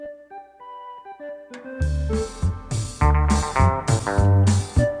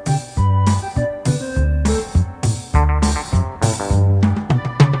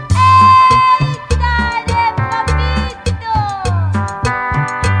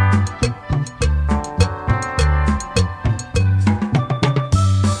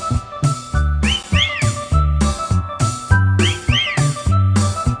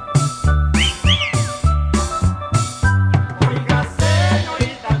Oiga,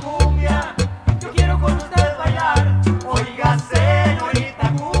 señorita Cumbia, yo quiero con usted bailar.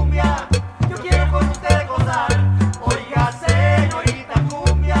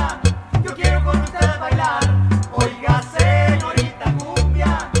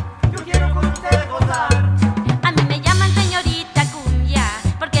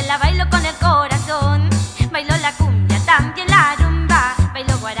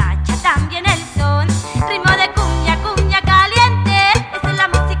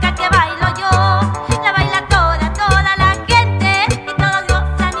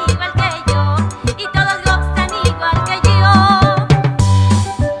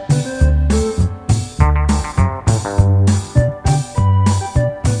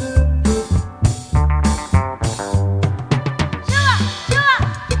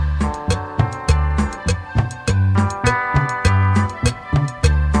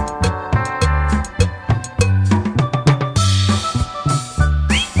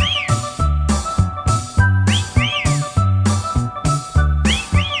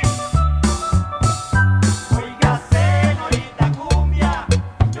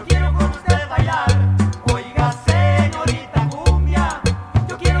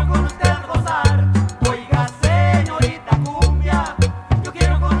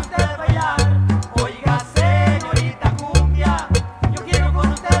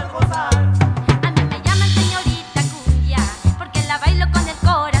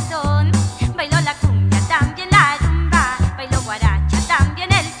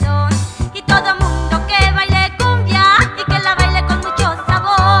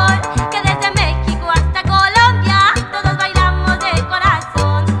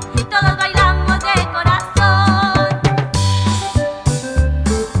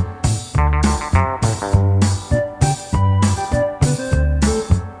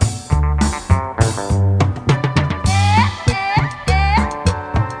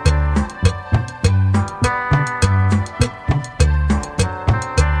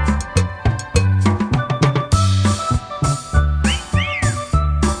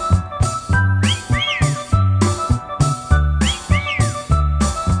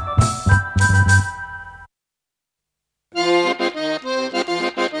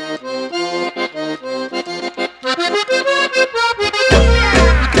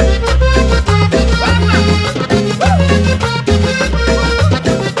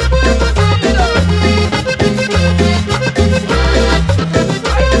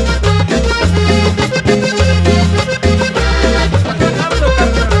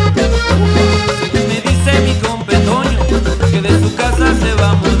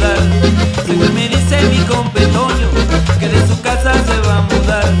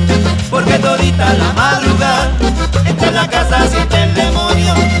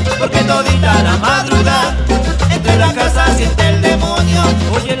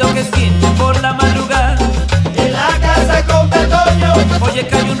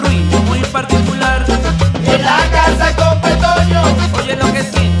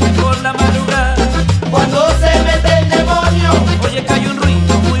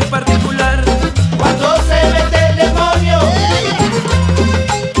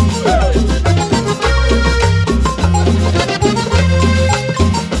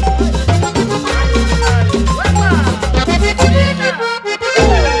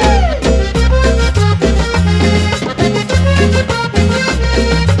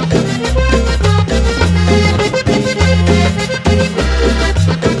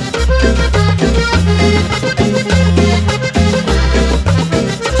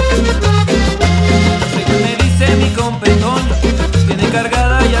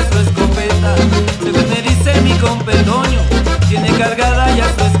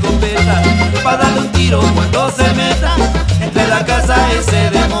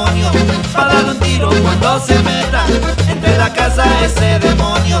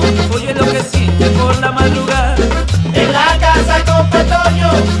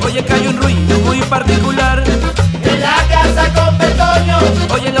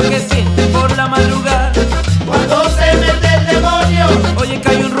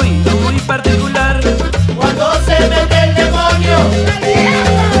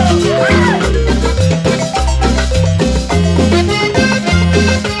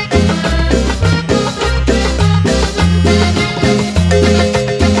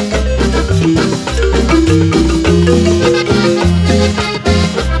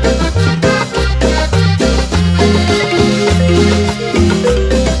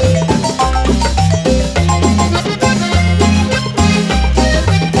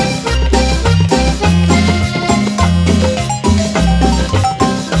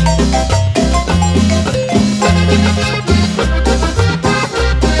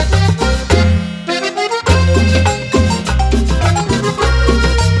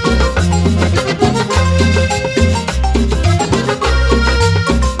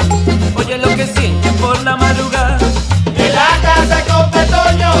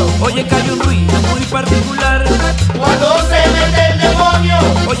 Oye, que hay un ruido muy particular cuando se mete el demonio.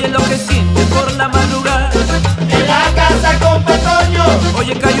 Oye lo que siente por la madrugada En la casa con Petoño.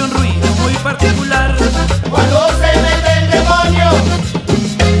 Oye, que hay un ruido muy particular cuando se mete el demonio.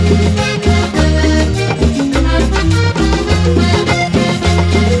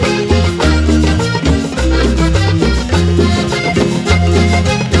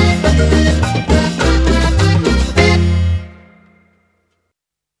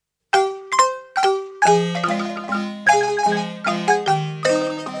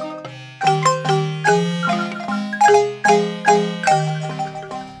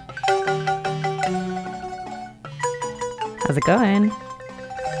 How's it going?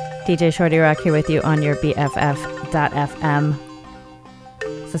 DJ ShortyRock here with you on your BFF.FM.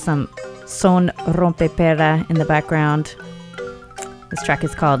 So some Son Rompepera in the background. This track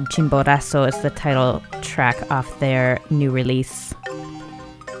is called Chimborazo. It's the title track off their new release.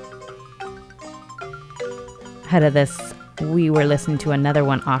 Ahead of this, we were listening to another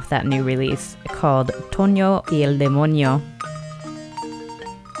one off that new release called Toño y el Demonio.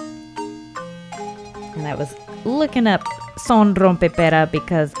 And I was looking up Son Rompepera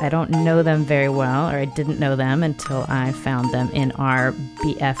because I don't know them very well, or I didn't know them until I found them in our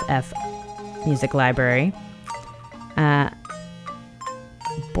BFF music library.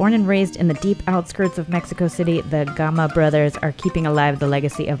 Born and raised in the deep outskirts of Mexico City, the Gama brothers are keeping alive the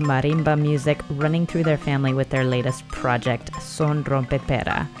legacy of marimba music running through their family with their latest project, Son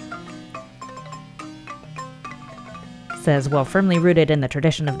Rompepera. Says, while firmly rooted in the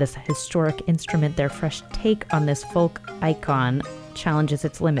tradition of this historic instrument, their fresh take on this folk icon challenges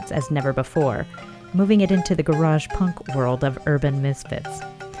its limits as never before, moving it into the garage punk world of urban misfits.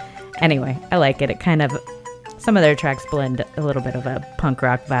 Anyway, I like it. It kind of, some of their tracks blend a little bit of a punk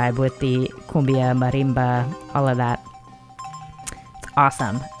rock vibe with the cumbia, marimba, all of that. It's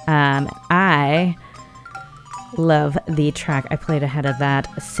awesome. I love the track I played ahead of that,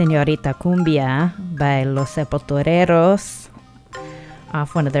 Señorita Cumbia by Los Sepultureros,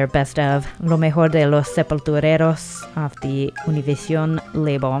 off one of their best of Lo Mejor de los Sepultureros off the Univision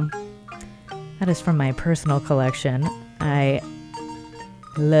label. That is from my personal collection. I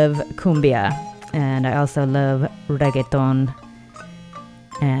love cumbia, and I also love reggaeton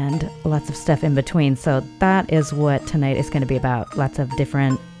and lots of stuff in between. So that is what tonight is going to be about. Lots of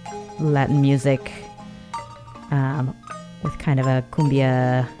different Latin music with kind of a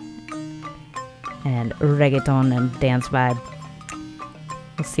cumbia and reggaeton and dance vibe.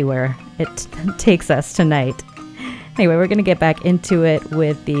 We'll see where it takes us tonight. Anyway, we're going to get back into it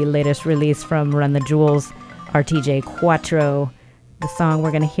with the latest release from Run the Jewels, RTJ Cuatro. The song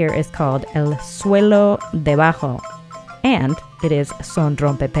we're going to hear is called El Suelo Debajo, and it is Son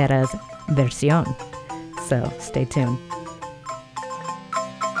Rompepera's versión. So stay tuned.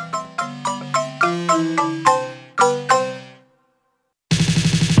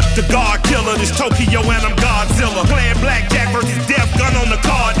 The God killer, this Tokyo and I'm Godzilla. Playing blackjack versus death gun on the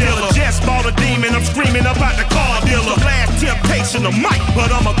car dealer. Just bought a demon, I'm screaming up out the car dealer. Last temptation of Mike,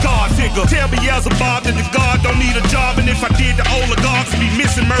 but I'm a God figure. Tell Beelzebub that the God don't need a job, and if I did, the oligarchs would be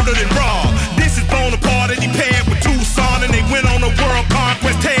missing, murdered, and robbed. This is Bonaparte, and he paired with Tucson, and they went on a world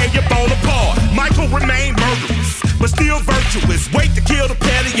conquest, tear your bone apart. Michael remained murderous, but still virtuous. Wait to kill the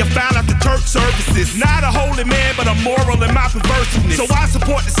petty, you found out the church services. Not a holy man, but I'm moral in my perverseness. So I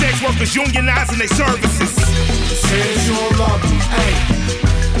support the sex workers unionizing their services. Says you don't love me, hey,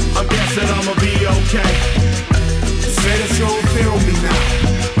 I'm guessing I'ma be okay. Say that you don't feel me now,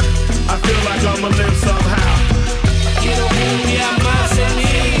 I feel like I'ma live somehow. Quiero cumbia más en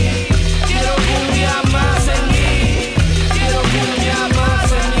mí. Quiero cumbia más en mí. Quiero cumbia más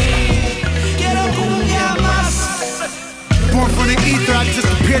en mí. Quiero cumbia más. Born from the ether, I just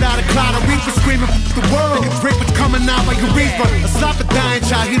appeared out of cloud of reaper screaming f the world. Nigga drink what's coming out like a reaper. A slap a dying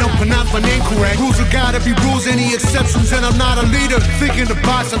child, he don't pronounce my name correct. Rules are gotta be rules, any exceptions, and I'm not a leader. Thinking the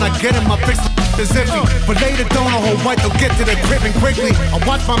box and I get in my face is iffy. But later don't a whole white, they'll get to the crib and quickly. I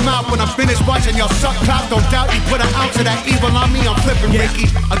watch my mouth when I'm finished watching y'all suck clout. Don't doubt you put an ounce of that evil on me, I'm flipping Ricky.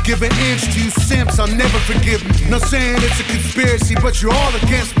 I give an inch to you simps, I'll never forgive you. No saying it's a conspiracy, but you're all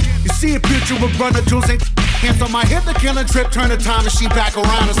against me. You see a picture with Run the Jewels, ain't hands on my hip, the killing trip, turn the time machine back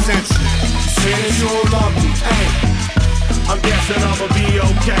around a century. Say that you don't love me, hey, I'm guessing I'ma be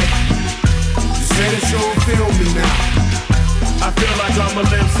okay. You say that you don't feel me now, I feel like I'ma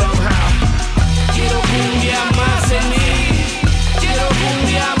live somehow. Quiero cumbia más en mí. Quiero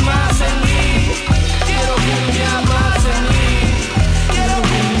cumbia más en mí. Quiero cumbia más en mí. Quiero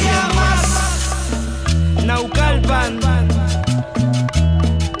cumbia más. Naucalpan.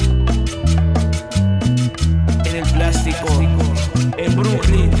 En el plástico. En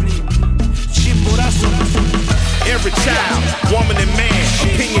Brooklyn. every child, woman and man.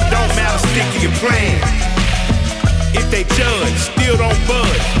 Opinion don't matter, stick to your plan. If they judge, still don't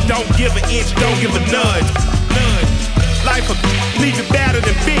budge. Don't give an inch, don't give a nudge. Life will leave you battered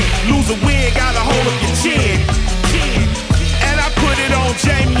and bent. Lose a win, got a hold of your chin. And I put it on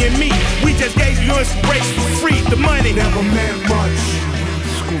Jamie and me. We just gave you inspiration for free. The money never meant much.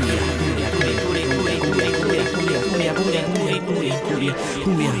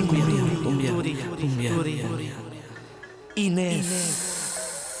 Inés.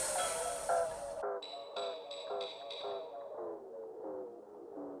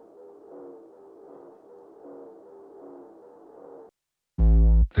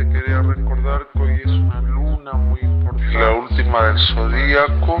 Te quería recordar que hoy es una luna muy importante, la última del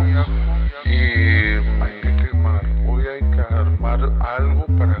zodíaco, y hay que quemar. Hoy hay que armar algo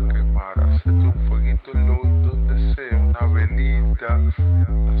para quemar. Hacete un fueguito donde sea, una velita.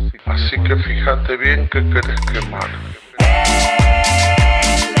 Así que fíjate bien qué querés quemar.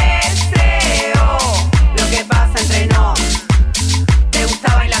 El deseo, lo que pasa entre nos. Te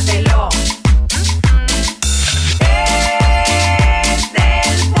gusta bailártelo.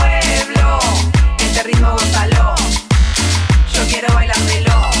 Ritmo gózalo, yo quiero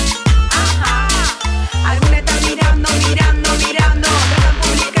bailármelo. Ajá, algunos están mirando, publicando.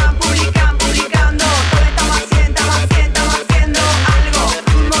 Todos estamos haciendo algo,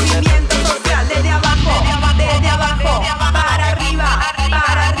 un movimiento social desde abajo, para arriba,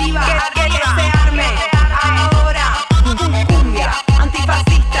 que se arme. Ahora, cumbia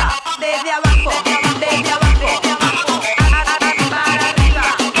antifascista, desde abajo.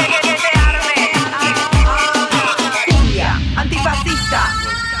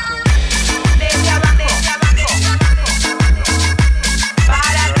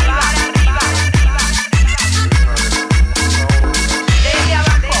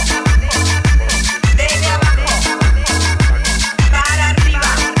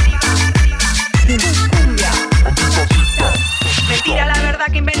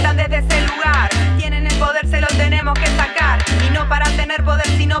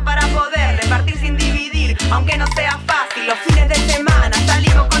 Aunque no sea fácil, los fines de semana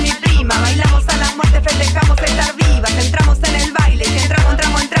salimos con mi prima, bailamos a la muerte, festejamos estar vivas, entramos en el baile, si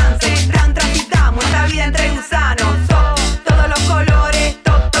entramos en trance, transitamos esta vida entre gusanos, todos los colores,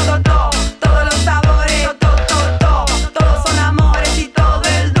 todos los sabores, todos son amores y todo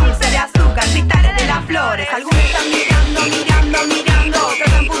el dulce de azúcar, cristales de las flores, algunos están mirando, otros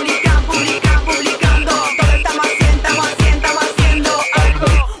están publicando, todos estamos haciendo algo,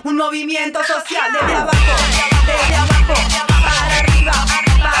 un movimiento social desde abajo.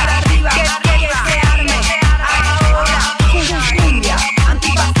 Para arriba, que se arme. Ahora, cumbia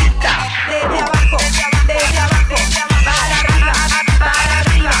antifascista, desde abajo, para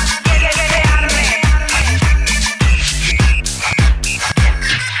arriba, que se arme.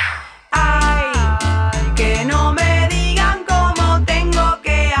 Ay, que no me digan cómo tengo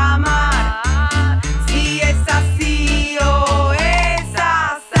que amar, si es así o es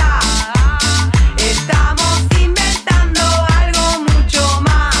asá. Estamos inventando algo mucho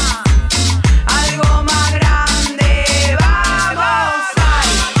más.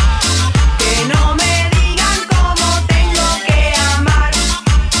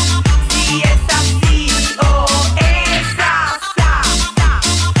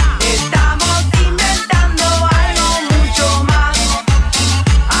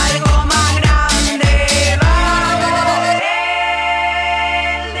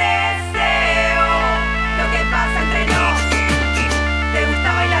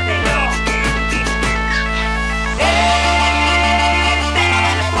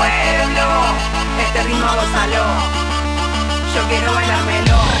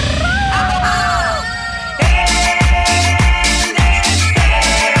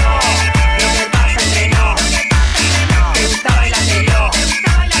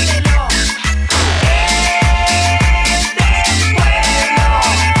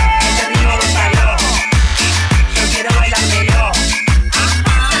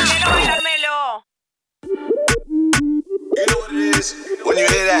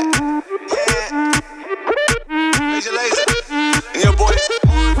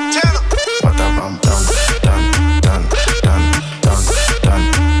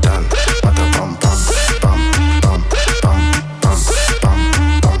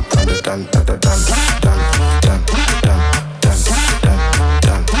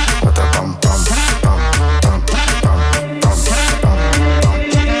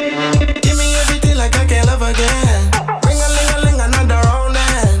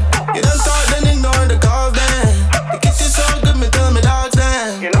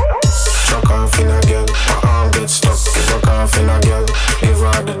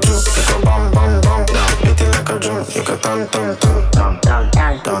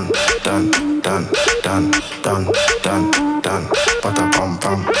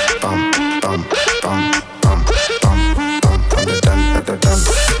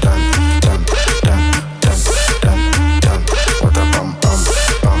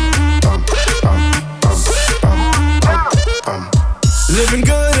 Living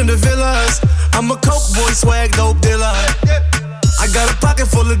good in the villas. I'm a coke boy, swag dope dealer. I got a pocket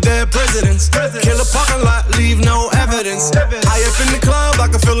full of dead presidents. Kill a parking lot, leave no evidence. High up in the club, I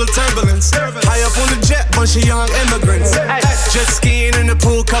can feel the turbulence. High up on the jet, bunch of young immigrants. Jet skiing in the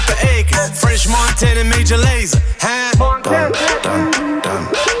pool, cup of acres. French Montana, Major Lazer. Dun, dun, dun, dun,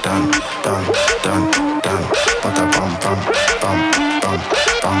 dun, dun, dun, dun. Bum, bum, bum, bum, bum, bum, bum,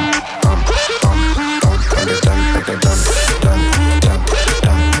 bum. Dun, dun,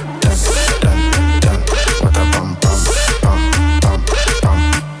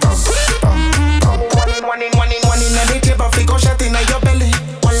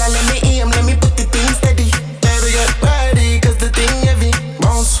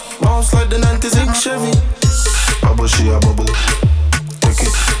 Chevy. Bubble, she a bubble. Take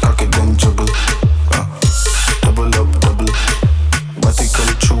it, cock it, then juggle. Double up, double. Body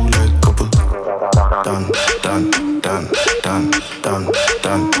come true like couple. Done, done, done, done, done,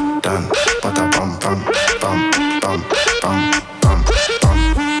 done, done. Bada bum bum bum bum bum bum bum bum.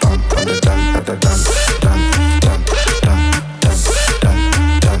 Bada done, bada done, done, done, done, done, done,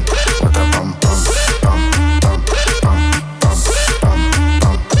 done. Bada bum bum bum bum bum bum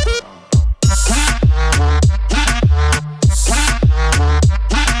bum bum.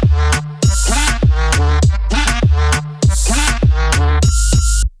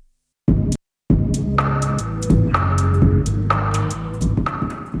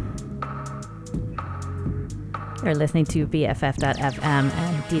 You're listening to BFF.FM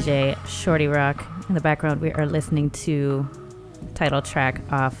and DJ ShortyRock. In the background, we are listening to title track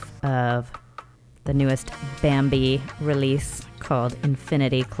off of the newest Bambi release called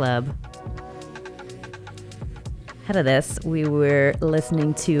Infinity Club. Ahead of this, we were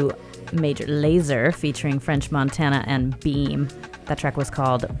listening to Major Lazer featuring French Montana and Beam. That track was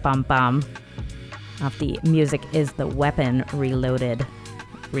called Bam Bam off the Music is the Weapon Reloaded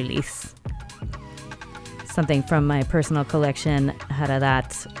release. Something from my personal collection,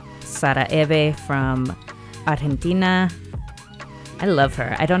 Haradat Sara Eve from Argentina. I love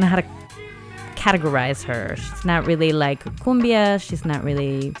her. I don't know how to categorize her. She's not really like Cumbia. She's not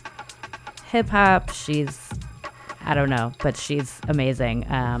really hip-hop. I don't know, but she's amazing.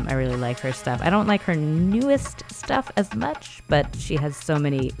 I really like her stuff. I don't like her newest stuff as much, but she has so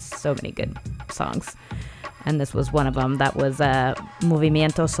many good songs. And this was one of them. That was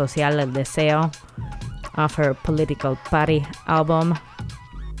Movimiento Social El Deseo off her Political Party album.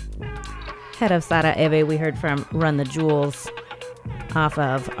 Head of Sara Eve, we heard from Run the Jewels off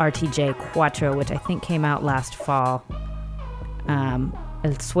of RTJ Cuatro, which I think came out last fall. El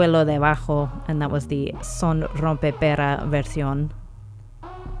Suelo Debajo, and that was the Son Rompepera version.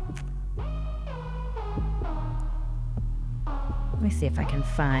 Let me see if I can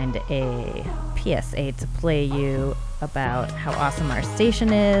find a PSA to play you about how awesome our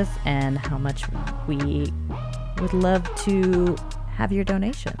station is and how much we would love to have your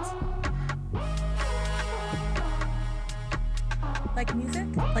donations. Like music?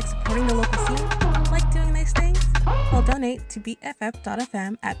 Like supporting the local scene? Like doing nice things? Well, donate to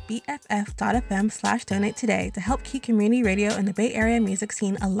BFF.FM at BFF.FM/donate today to help keep community radio in the Bay Area music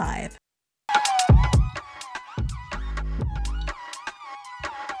scene alive.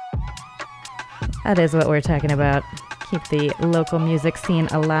 That is what we're talking about. Keep the local music scene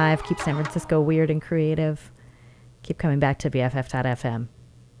alive. Keep San Francisco weird and creative. Keep coming back to BFF.FM.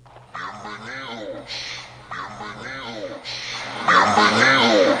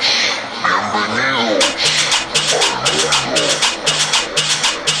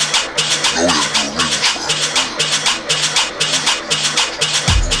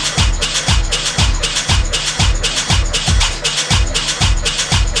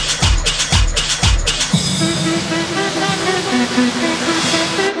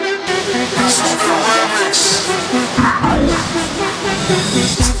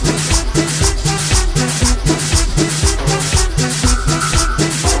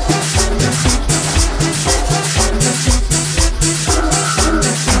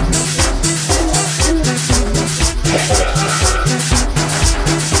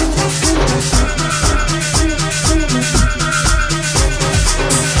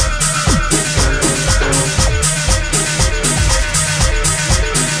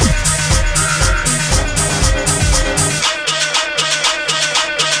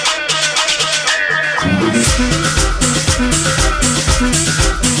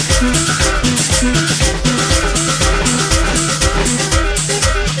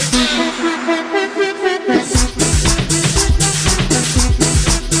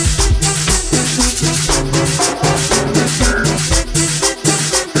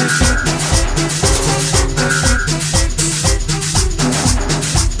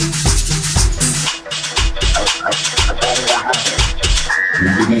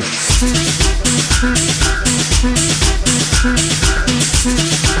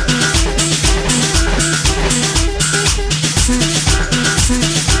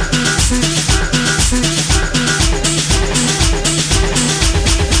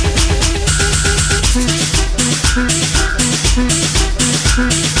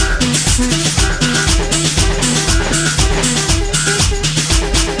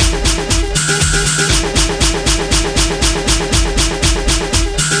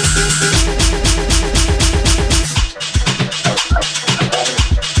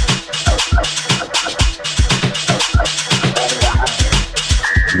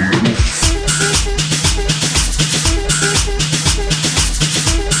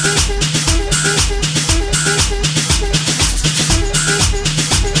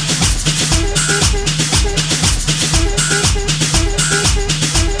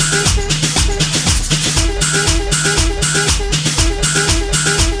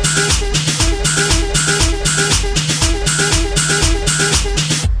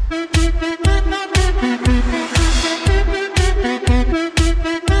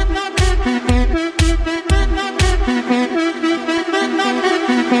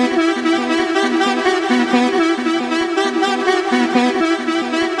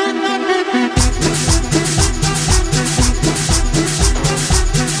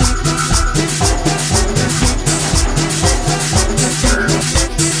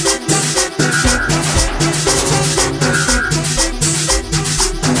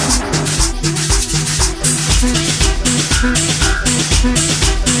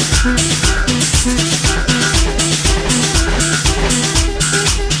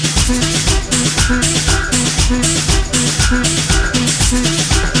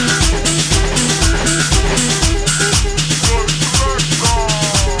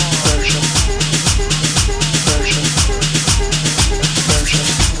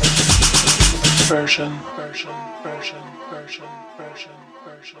 version.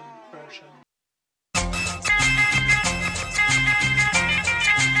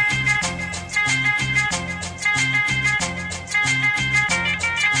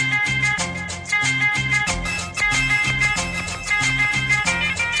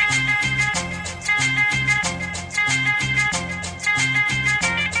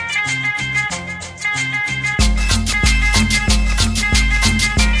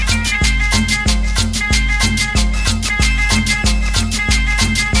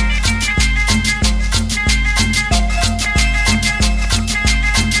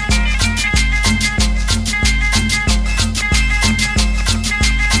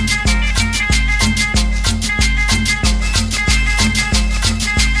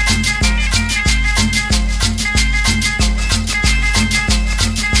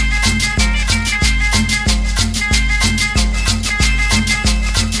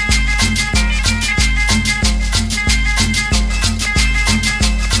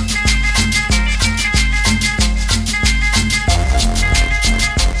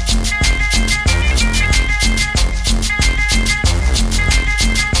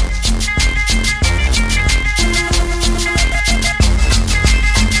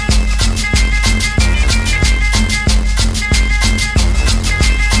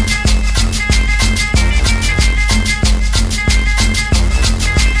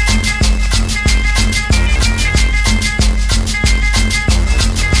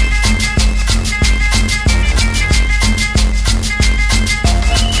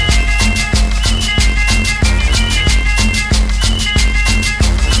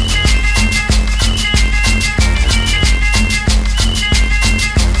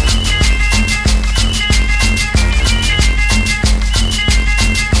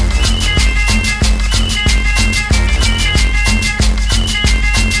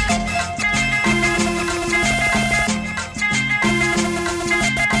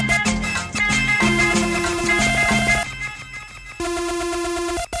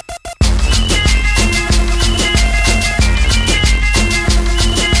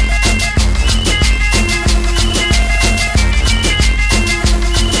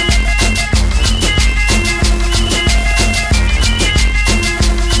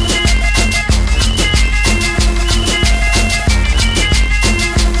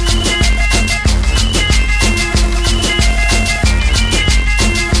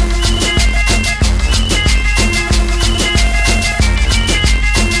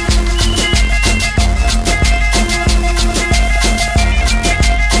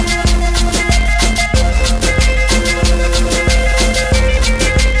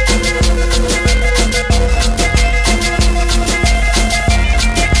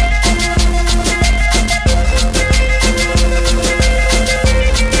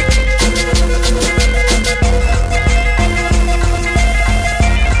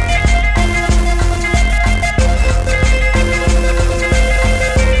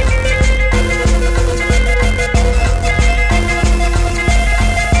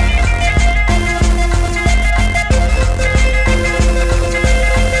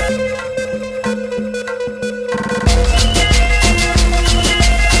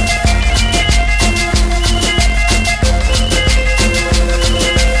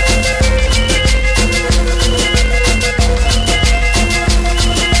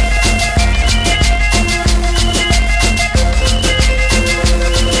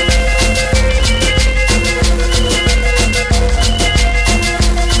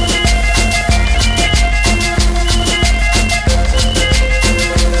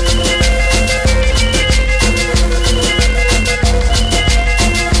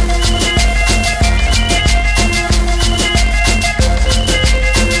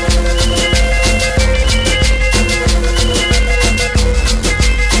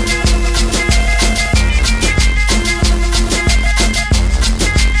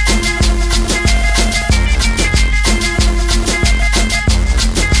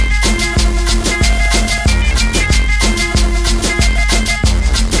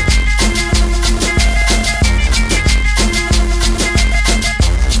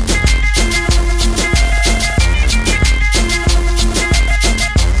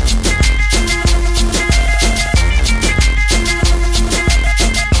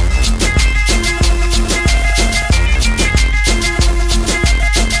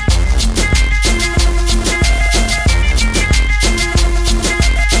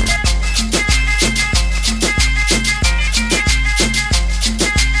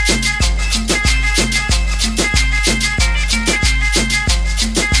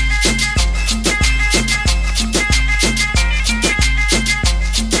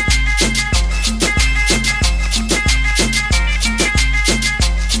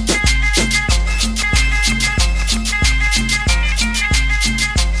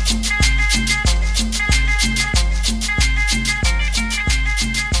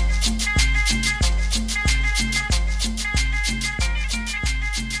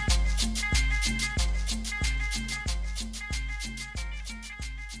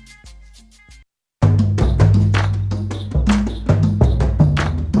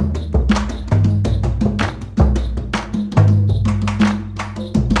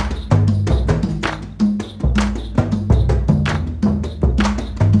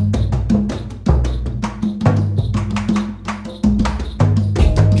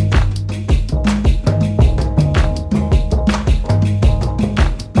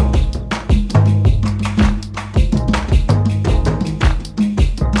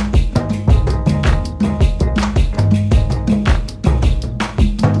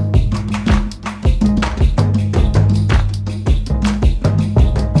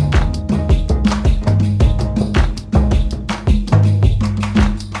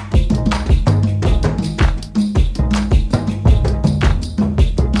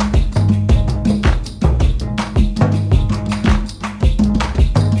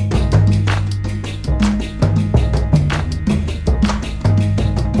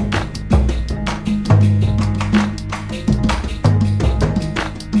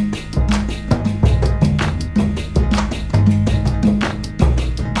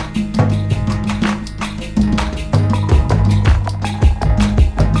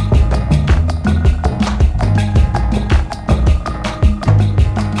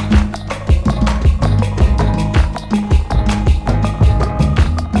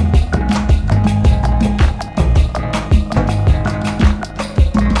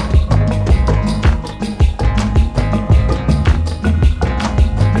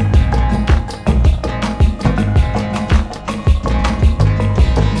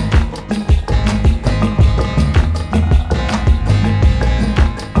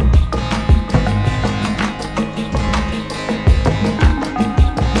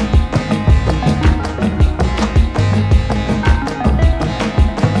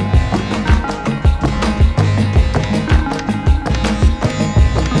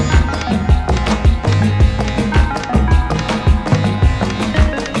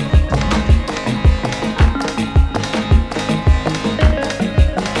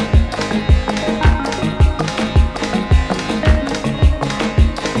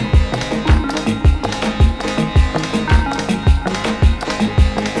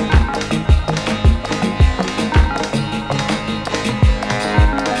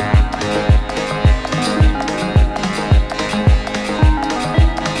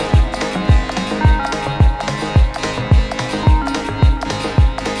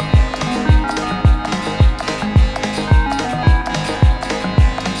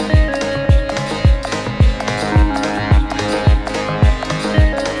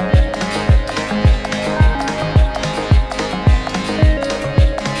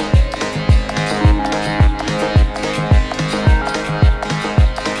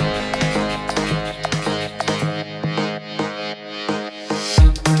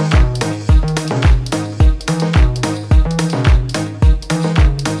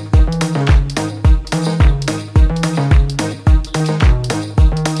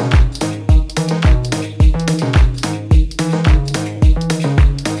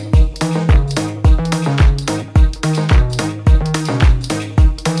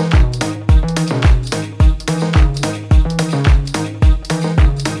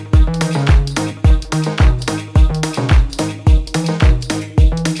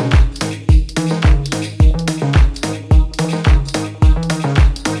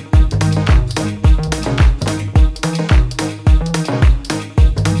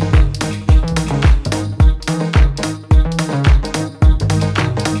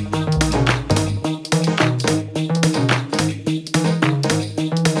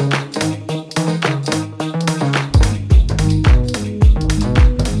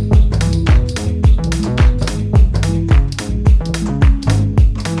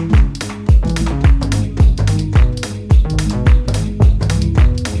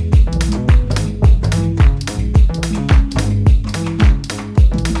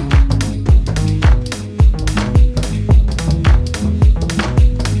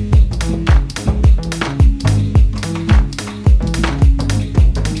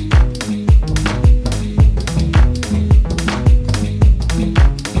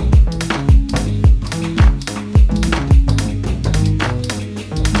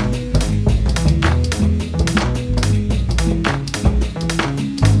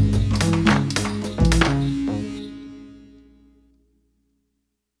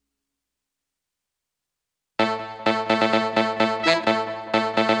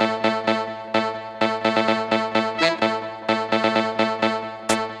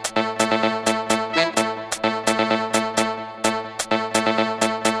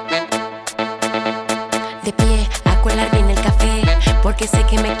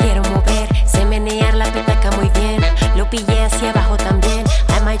 me quiero mover, sé menear la petaca muy bien. Lo pillé hacia abajo también.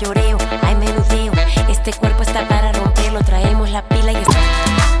 Hay mayoreo, hay menudeo. Este cuerpo está para romperlo. Traemos la pila y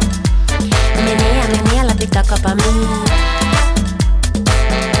menea, menea la petaca pa' mí.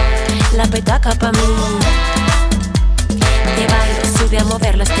 La petaca pa' mí. Te bailo, sube a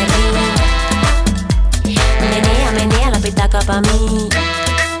moverlo este ritmo. Menea, menea la petaca pa' mí.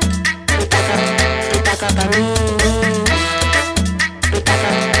 Petaca, petaca pa' mí. Petaca,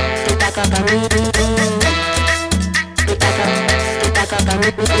 petaca pa' mí. Petaca, petaca pa' mí.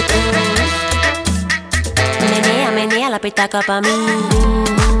 Menea, menea la petaca pa' mí.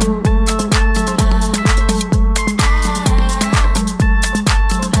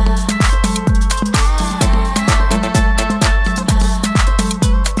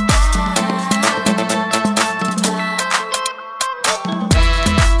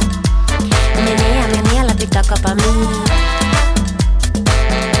 Pa' mí,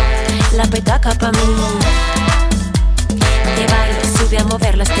 la petaca pa' mí. Te bailo, sube a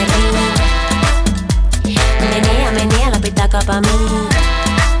moverlo este ritmo. Menea, menea la petaca pa' mí.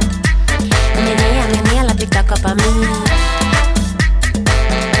 Menea, menea la petaca pa' mí.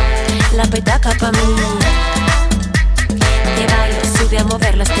 La petaca pa' mí. Te bailo, sube a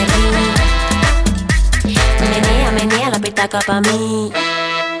moverlo este ritmo. Menea, menea la petaca pa' mí.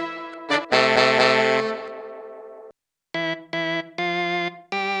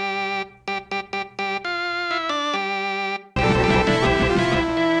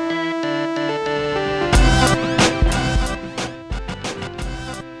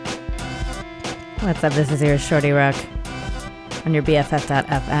 What's up? This is your ShortyRock on your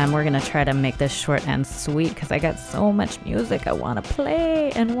BFF.FM. We're going to try to make this short and sweet because I got so much music I want to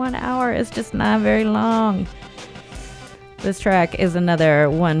play, and 1 hour is just not very long. This track is another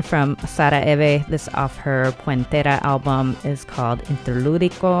one from Sara Eve. This off her Puentera album is called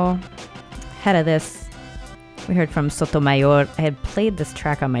Interludico. Ahead of this, we heard from Sotomayor. I had played this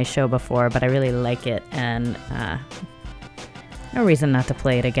track on my show before, but I really like it, and no reason not to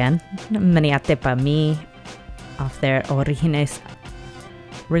play it again. Maniate Pa Mi off their Origines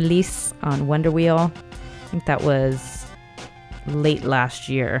release on Wonder Wheel. I think that was late last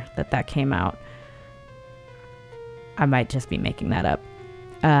year that came out. I might just be making that up.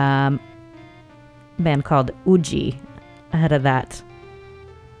 Band called Uji. Ahead of that,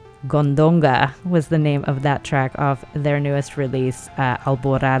 Gondonga was the name of that track off their newest release,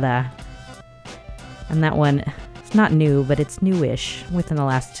 Alborada. And that one, it's not new, but it's newish within the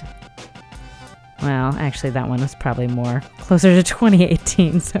last... Well, actually, that one was probably more closer to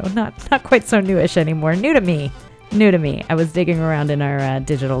 2018, so not quite so newish anymore. New to me. I was digging around in our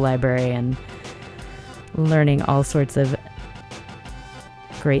digital library and learning all sorts of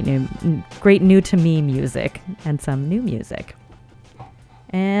great new to me music and some new music.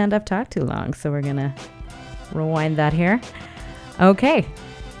 And I've talked too long, so we're gonna rewind that here. Okay.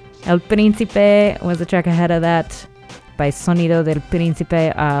 El Príncipe was the track ahead of that by Sonido del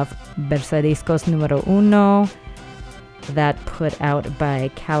Príncipe of Versadiscos Número Uno. That put out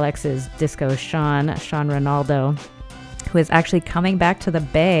by Calex's Disco Sean Ronaldo, who is actually coming back to the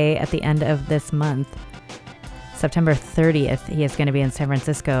Bay at the end of this month. September 30th, he is going to be in San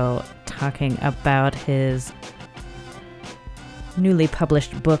Francisco talking about his newly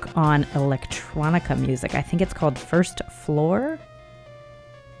published book on electronica music. I think it's called First Floor.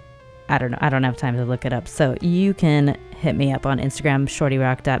 I don't know. I don't have time to look it up. So you can hit me up on Instagram.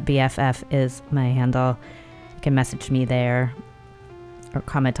 ShortyRock.bff is my handle. You can message me there or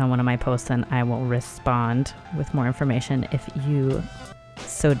comment on one of my posts and I will respond with more information if you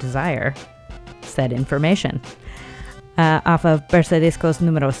so desire said information. Off of Versadiscos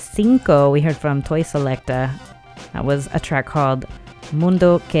Número 5, we heard from Toy Selecta. That was a track called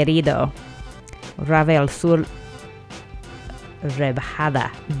Mundo Querido. Rave al Sur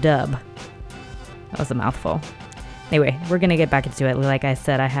Rebjada dub. That was a mouthful. Anyway, we're going to get back into it. Like I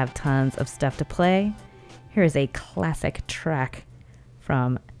said, I have tons of stuff to play. Here is a classic track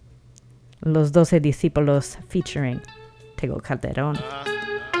from Los 12 Discípulos featuring Tego Calderón.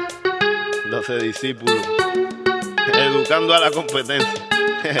 12 discípulos, educando a la competencia.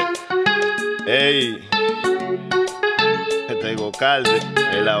 Ey, Tego Calde,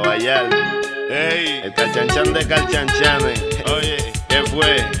 el Abayal, ey, el calchanchan de calchanchanes. Oye, ¿qué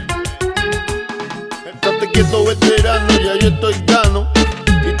fue? Estate quieto, veterano, ya yo estoy gano.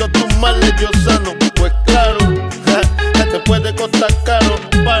 Y todos tus males yo sano. Pues claro, te puede costar caro.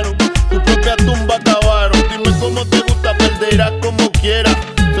 Paro, tu propia tumba cavaron. Dime cómo te gusta, perderás como quieras.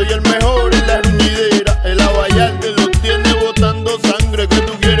 Soy el mejor en la ruñidera. El Abayal te lo tiene botando sangre. ¿Qué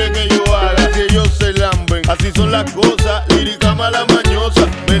tú quieres que yo haga? Si ellos se lamben. Así son las cosas, lírica mala mañosa.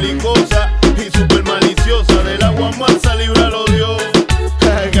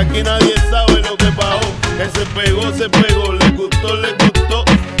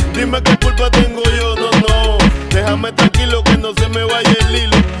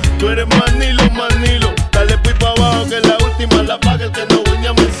 Tú eres Manilo, Manilo. Dale pues pa' abajo que la última la paga el que no vine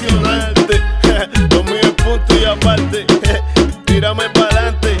a mencionarte. Lo mío es punto y aparte. Tírame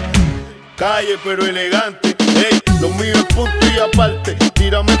pa'lante. Calle pero elegante. Ey, lo mío es punto y aparte.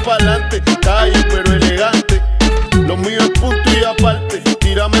 Tírame pa'lante. Calle pero elegante. Lo mío es punto y aparte.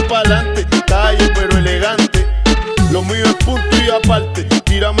 Tírame pa'lante. Calle pero elegante. Lo mío es punto y aparte.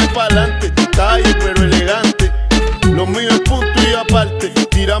 Tírame pa'lante. Calle pero elegante. Lo mío es punto y aparte.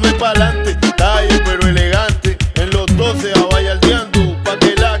 Tírame pa'lante. Calle pero elegante. En los 12 a vallardeando pa'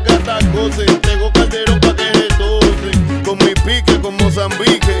 que la gata goce. Tengo calderón pa' que retose. Con mi pique con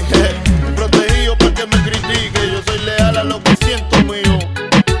Mozambique. Protegido pa' que me critique. Yo soy leal a lo que siento mío.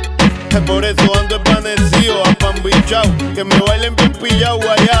 Por eso ando espanecido, apambichao. Que me bailen bien pillao,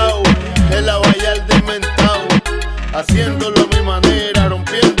 guayao. En la bailar desmentao. Haciéndolo a mi manera,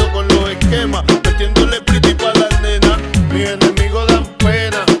 rompiendo con los esquemas. Metiéndole pretty pa' las nenas. Mis enemigos dan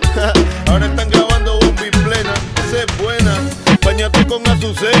pena. Ahora están grabando bomba y plena. Esa es buena. Bañate con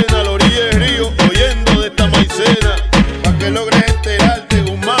Azucena, a la orilla del río, oyendo de esta maicena. Pa' que logres enterarte,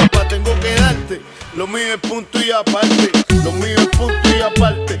 un mapa tengo que darte. Lo mío es punto y aparte. Lo mío es punto y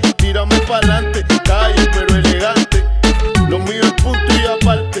aparte. Tírame pa'lante, calle pero elegante. Lo mío es punto y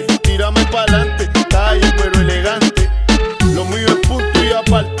aparte. Tírame pa'lante, calle pero elegante. Lo mío es punto y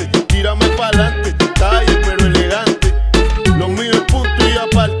aparte. Tírame pa'lante, calle pero elegante. Lo mío es punto y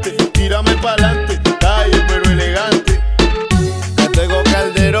aparte. Tírame pa'lante, calle pero elegante. Que tengo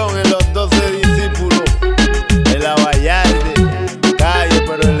calderón en los 12 discípulos. En la Vallarde, calle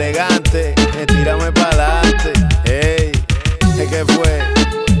pero elegante. Tírame pa'lante. Ey, ¿de qué fue?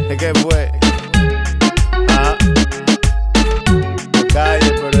 ¿De qué fue? Ah,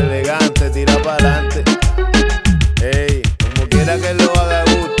 calle pero elegante, tira pa'lante. Ey, como quiera que lo haga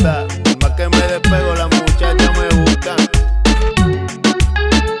gusta. Más que me despego, las muchachas me buscan.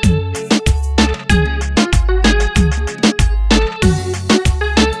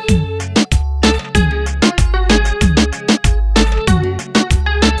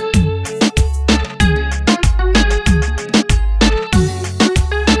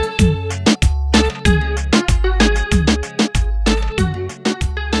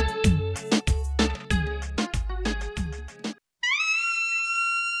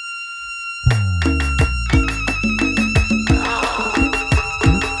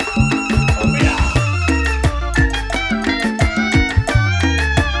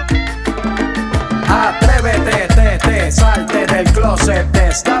 Salte del closet,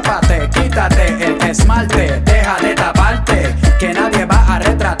 destápate, quítate el esmalte, deja de taparte, que nadie va a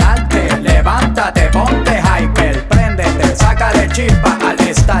retratarte. Levántate, ponte hyper, préndete, sácale chispa al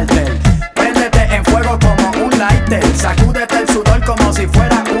starter. Préndete en fuego como un lighter, sacúdete el sudor como si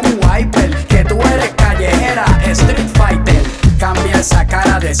fuera un wiper. Que tú eres callejera, street fighter. Cambia esa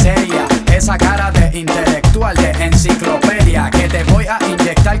cara de seria, esa cara de intelectual, de enciclopedia. Que te voy a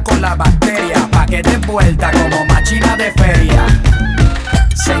inyectar con la bacteria, pa' que te vuelta como machina de feria.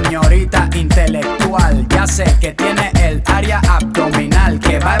 Señorita intelectual, ya sé que tiene el área abdominal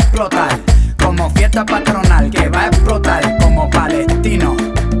que va a explotar como fiesta patronal, que va a explotar como palestino.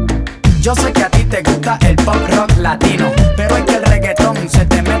 Yo sé que a ti te gusta el pop rock latino, pero es que el reggaetón se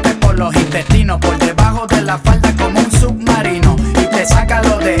te mete por los intestinos, por debajo de la falda como un submarino, y te saca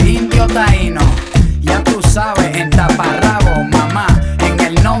lo de indio taíno. Ya tú sabes, en taparrabo, mamá, en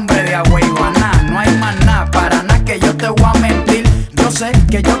el nombre de Agüeyuaná, no hay más nada, para nada que yo te voy a mentir. Yo sé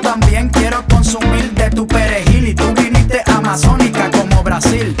que yo también quiero consumir de tu perejil, y tú viniste amazónica como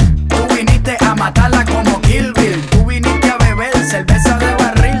Brasil. Tú viniste a matarla como Kill Bill. Tú viniste a beber cerveza de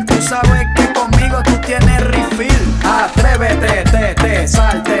barril. Tú sabes que conmigo tú tienes refill. Atrévete,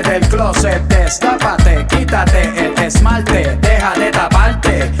 salte del closet, destápate, quítate el esmalte, deja de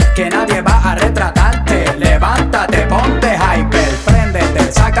taparte, que nadie va a retratarte. Levántate, ponte hyper,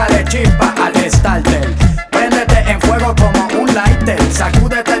 préndete, sácale chispa al starter. Préndete en fuego como un lighter,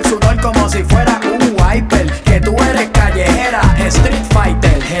 sacúdete el sudor como si fuera un wiper. Que tú eres callejera, street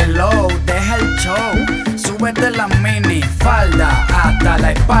fighter. Hello, deja el show, súbete la mini falda hasta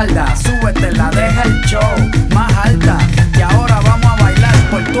la espalda, súbete la, deja el show más alta, y ahora vamos a bailar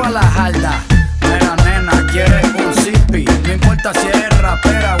por toda la jarda. Mira nena, quieres un zippy, no importa si eres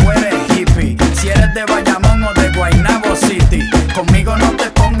rapera o eres hippie, si eres de Bayamón o de Guaynabo City, conmigo no te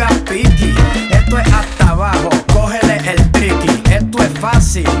pongas piqui. Esto es hasta abajo, cógele el tricky. Esto es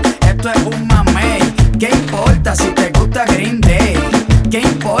fácil, esto es un mamey. ¿Qué importa si te gusta Green Day? ¿Qué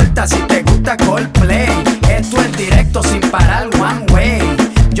importa si te gusta Coldplay? Esto es directo sin parar one way.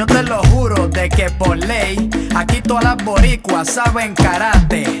 Yo te lo juro de que por ley, aquí todas las boricuas saben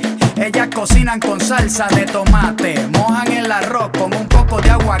karate. Ellas cocinan con salsa de tomate, mojan el arroz con un poco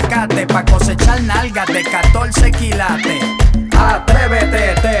de aguacate. aguacate pa' cosechar nalgas de 14 quilates.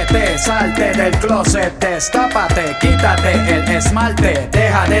 Atrévete, salte del closet, destápate, quítate el esmalte,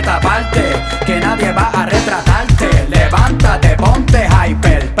 deja de taparte, que nadie va a retratarte. Levántate, ponte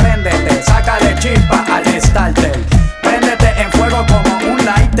hyper, préndete, sácale chispa al starter. Préndete en fuego como un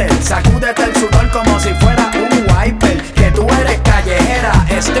lighter, sacúdete el sudor como si fuera un wiper, que tú eres callejera,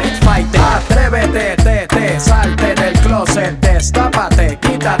 street fighter. Atrévete, salte del closet, destápate,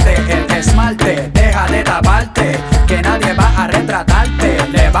 quítate el esmalte, deja de taparte, que nadie va a retratarte.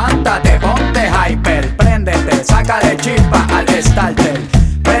 Levántate, ponte hyper, préndete, sácale chispa al starter.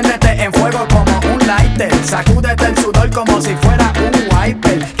 Préndete en fuego como un lighter, sacúdete el sudor como si fuera un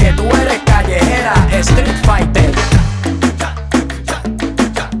wiper, que tú eres callejera, street fighter.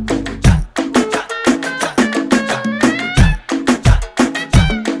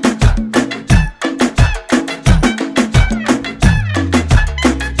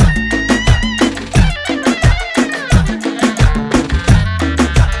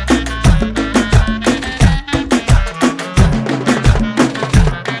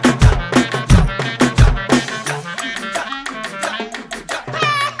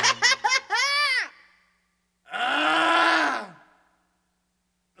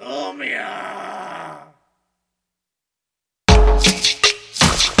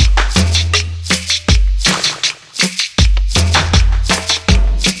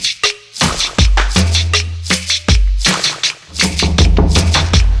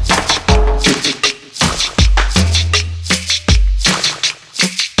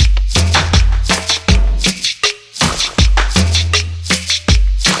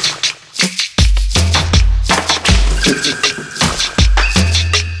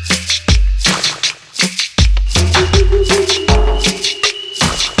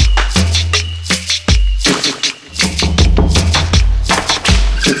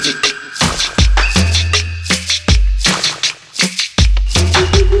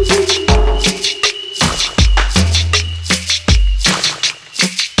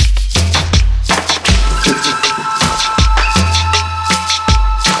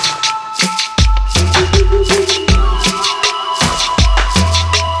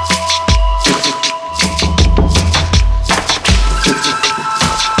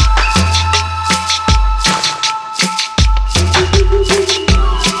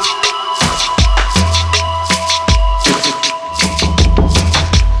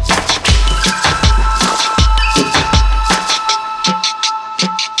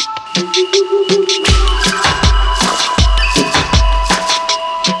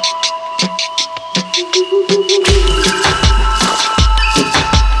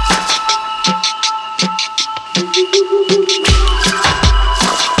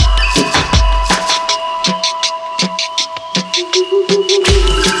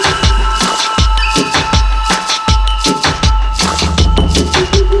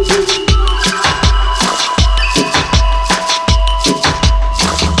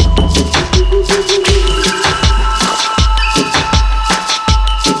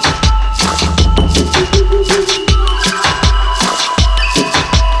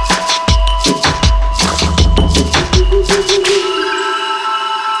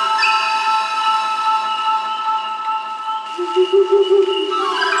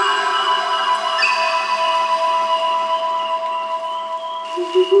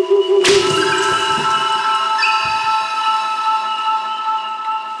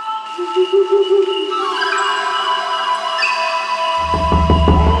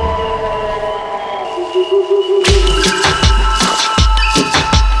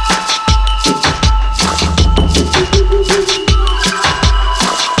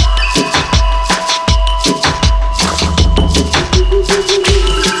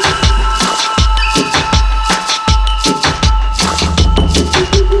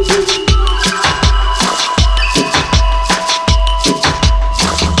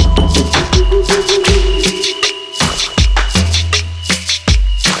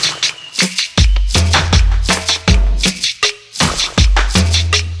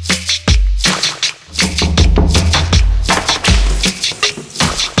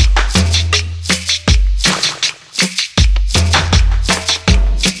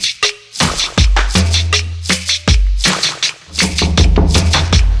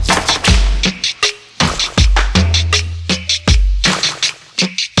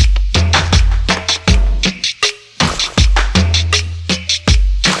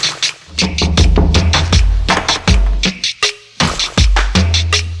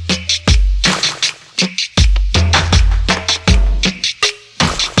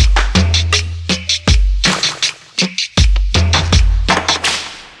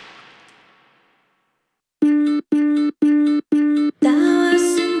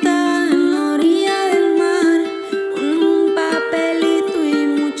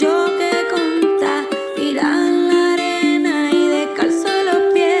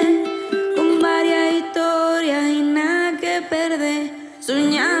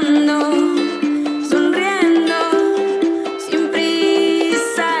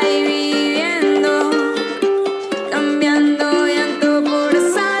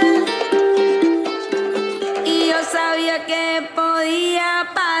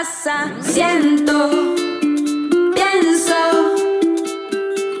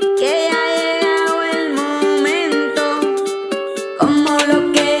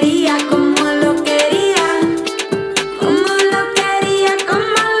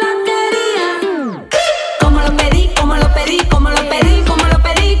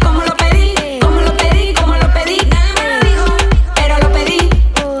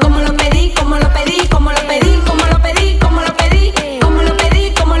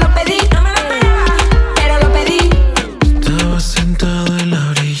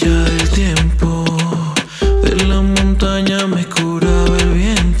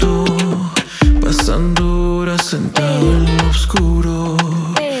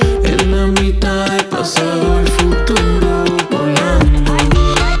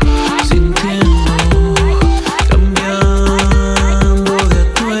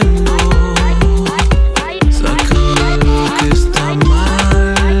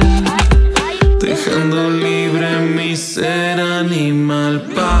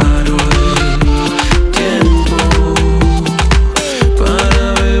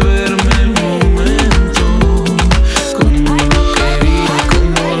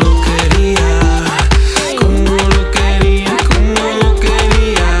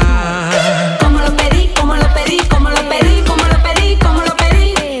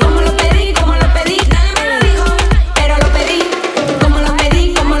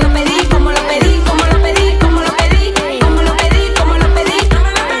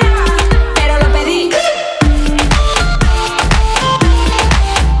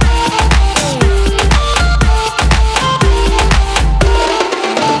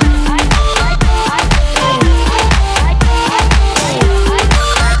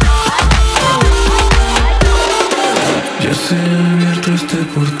 este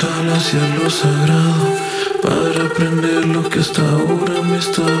portal hacia lo sagrado, para aprender lo que hasta ahora me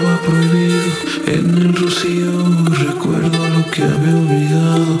estaba prohibido. En el rocío recuerdo lo que había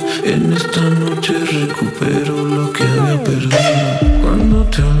olvidado, en esta noche recupero lo que había perdido. Cuando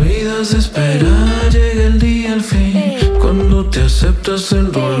te olvidas de esperar, llega el día al fin. Cuando te aceptas el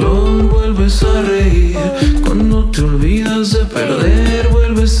dolor, vuelves a reír. Cuando te olvidas de perder,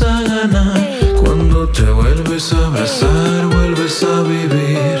 vuelves a ganar. Cuando te vuelves a abrazar, vuelves a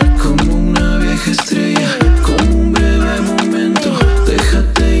vivir. Como una vieja estrella, como un breve momento.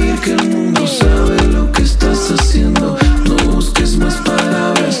 Déjate ir que el mundo sabe lo que estás haciendo. No busques más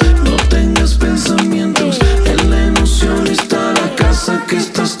palabras, no tengas pensamientos. En la emoción está la casa que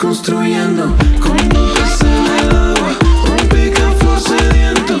estás construyendo. Como un pez en el agua, un picaflor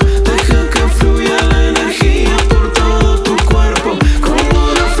sediento. Deja que fluya la energía por todo tu cuerpo. Como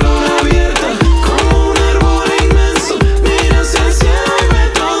una flor abierta, como un árbol inmenso. Mira hacia el cielo y ve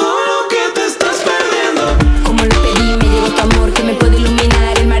todo lo que te estás perdiendo. Como lo pedí, me llegó tu amor que me puede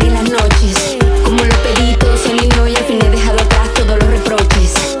iluminar el mar y las noches. Como lo pedí, todo se alineó y al fin he dejado atrás todos los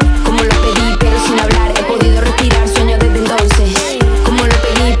reproches. Como lo pedí, pero sin hablar he podido respirar sueño desde entonces. Como lo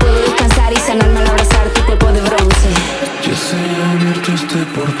pedí, puedo descansar y sanarme al abrazar tu cuerpo de bronce. Ya se ha abierto este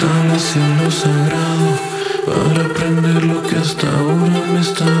portal hacia lo sagrado, para aprender lo que hasta ahora me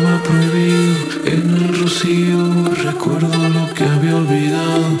estaba prohibido. En el rocío recuerdo lo que había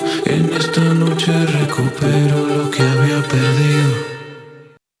olvidado, en esta noche recupero lo que había perdido.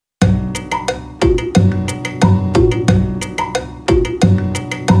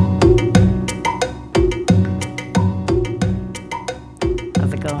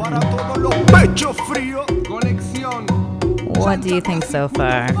 How's it going? Pecho frío, conexión. What do you think so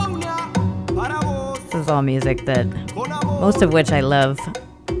far? This is all music that, most of which I love.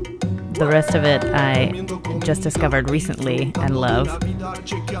 The rest of it I just discovered recently and love.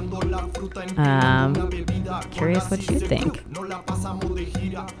 Curious what you think.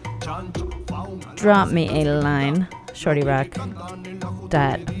 Drop me a line,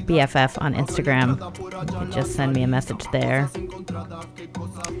 ShortyRock.bff on Instagram. You can just send me a message there.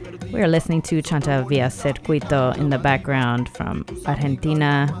 We are listening to Chanta Via Circuito in the background from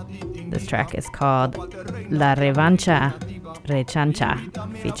Argentina. This track is called La Revancha Rechancha,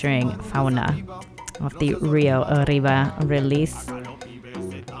 featuring Fauna, off the Rio Arriba release.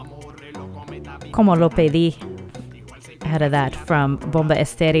 Como lo pedí, ahead of that, from Bomba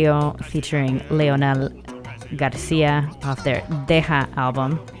Estéreo, featuring Leonel Garcia, off their Deja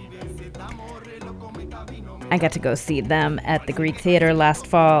album. I got to go see them at the Greek Theater last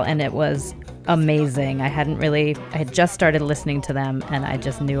fall, and it was amazing. I had just started listening to them, and I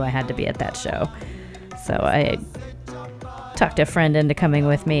just knew I had to be at that show. So I talked a friend into coming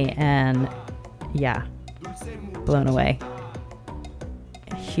with me, and yeah, blown away.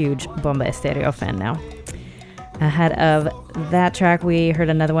 A huge Bomba Estéreo fan now. Ahead of that track, we heard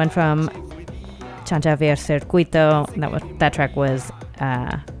another one from Chanta Via Circuito. That track was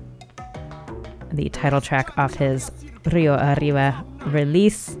the title track off his Rio Arriba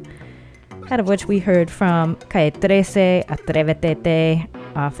release, out of which we heard from Calle 13, Atrévete,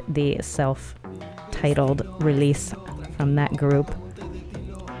 off the self-titled release from that group.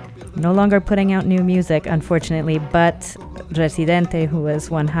 No longer putting out new music, unfortunately, but Residente, who was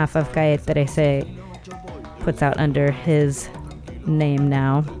one half of Calle 13, puts out under his name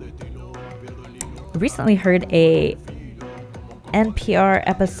now. Recently heard a NPR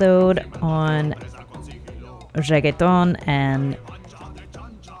episode on Reggaeton and,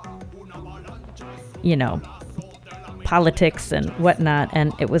 politics and whatnot,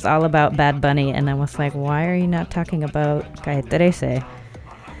 and it was all about Bad Bunny, and I was like, why are you not talking about Calle 13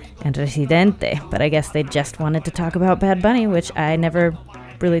 and Residente? But I guess they just wanted to talk about Bad Bunny, which I never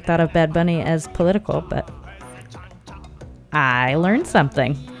really thought of Bad Bunny as political, but I learned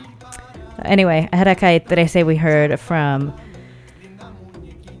something. Anyway, ahead of Calle 13, we heard from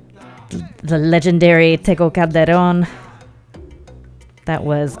the legendary Tego Calderon. That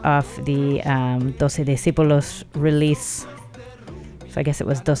was off the 12 Discípulos release. So I guess it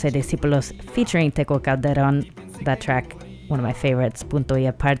was 12 Discípulos featuring Tego Calderon. That track, one of my favorites, Punto y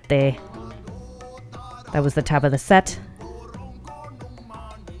Aparte. That was the top of the set.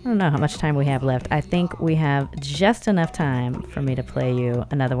 I don't know how much time we have left. I think we have just enough time for me to play you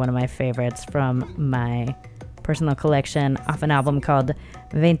another one of my favorites from my personal collection off an album called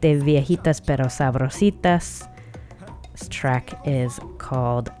 20 Viejitas Pero Sabrositas. This track is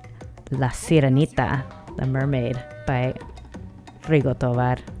called La Sirenita, the Mermaid, by Rigo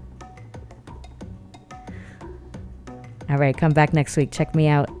Tovar. All right, come back next week. Check me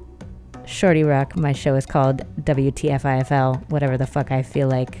out, ShortyRock. My show is called WTFIFL, whatever the fuck I feel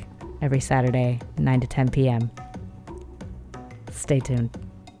like, every Saturday, 9 to 10 p.m. Stay tuned.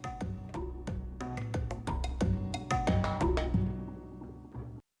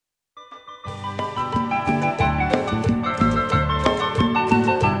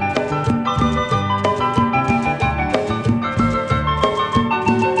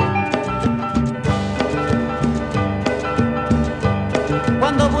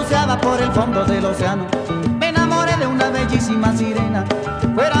 Por el fondo del océano me enamoré de una bellísima sirena,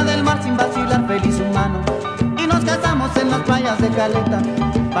 fuera del mar sin vacilar, feliz humano, y nos casamos en las playas de Caleta.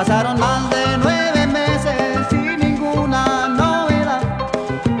 Pasaron más de 9 meses sin ninguna novedad,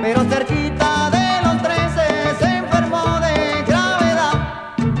 pero cerquita de los 13 se enfermó de gravedad.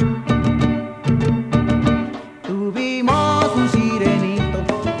 Tuvimos un sirenito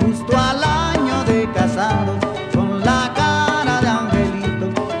justo al año de casados, con la cara de angelito,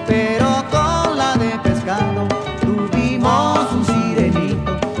 pero con la de pescado. Tuvimos un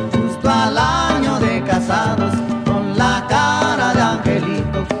sirenito justo al año de casados, con la cara de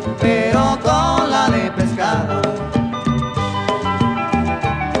angelito, pero con la de pescado.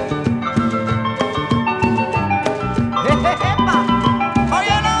 ¡Epa!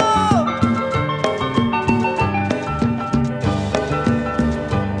 ¡Óyelo!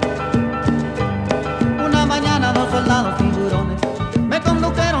 Una mañana 2 soldados tiburones me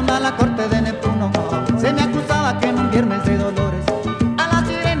condujeron a la corte de Neptuno. Se me acusaba que en un viernes de dolores a la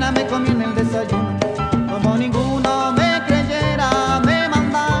sirena me comí en el desayuno. Como ninguno me creyera, me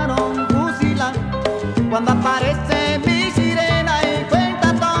mandaron fusilar. Cuando aparece mi sirena y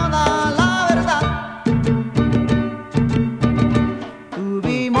cuenta toda la verdad.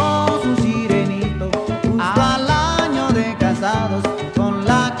 Tuvimos un sirenito justo al año de casados, con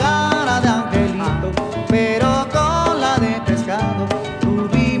la cara de angelito, pero con la de pescado.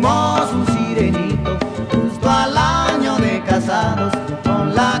 Tuvimos un sirenito justo al año de casados,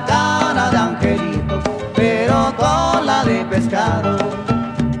 con la cara de angelito, pero con la de pescado.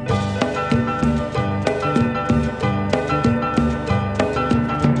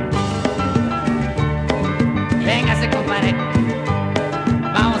 Véngase, compadre.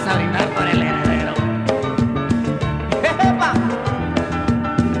 Vamos a brindar por el heredero. ¡Epa!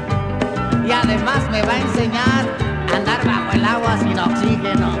 Y además me va a enseñar a andar bajo el agua sin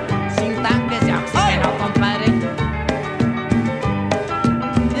oxígeno, sin tanques de oxígeno, compadre.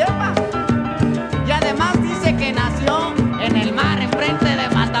 ¡Epa! Y además dice que nació en el mar, enfrente de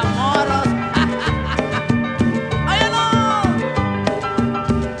Matamoros. ¡Óyelo!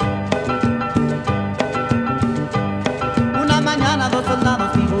 Una mañana 2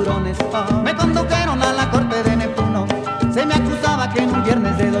 soldados tiburones me condujeron a la corte de Neptuno. Se me acusaba que en un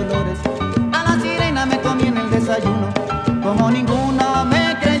viernes de dolores a la sirena me comí en el desayuno. Como ninguno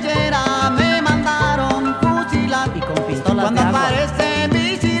me creyera, me mandaron fusilar. Y con pistolas Cuando de agua. aparece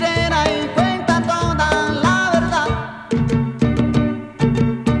mi sirena y cuenta toda la verdad.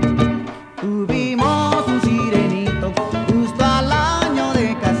 Tuvimos un sirenito justo al año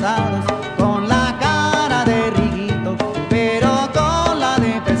de casados, con la cara de riguito, pero con la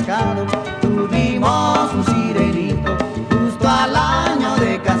de pescado. Tuvimos un sirenito justo al año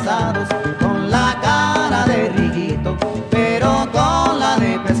de casados, con la cara de riguito, pero con la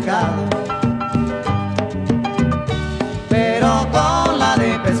de pescado. Pero con la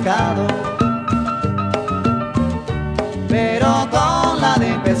de pescado. Pero con la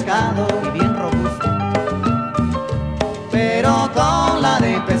de pescado. Y bien robusto. Pero con la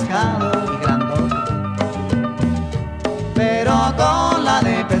de pescado. Y grandote. Pero con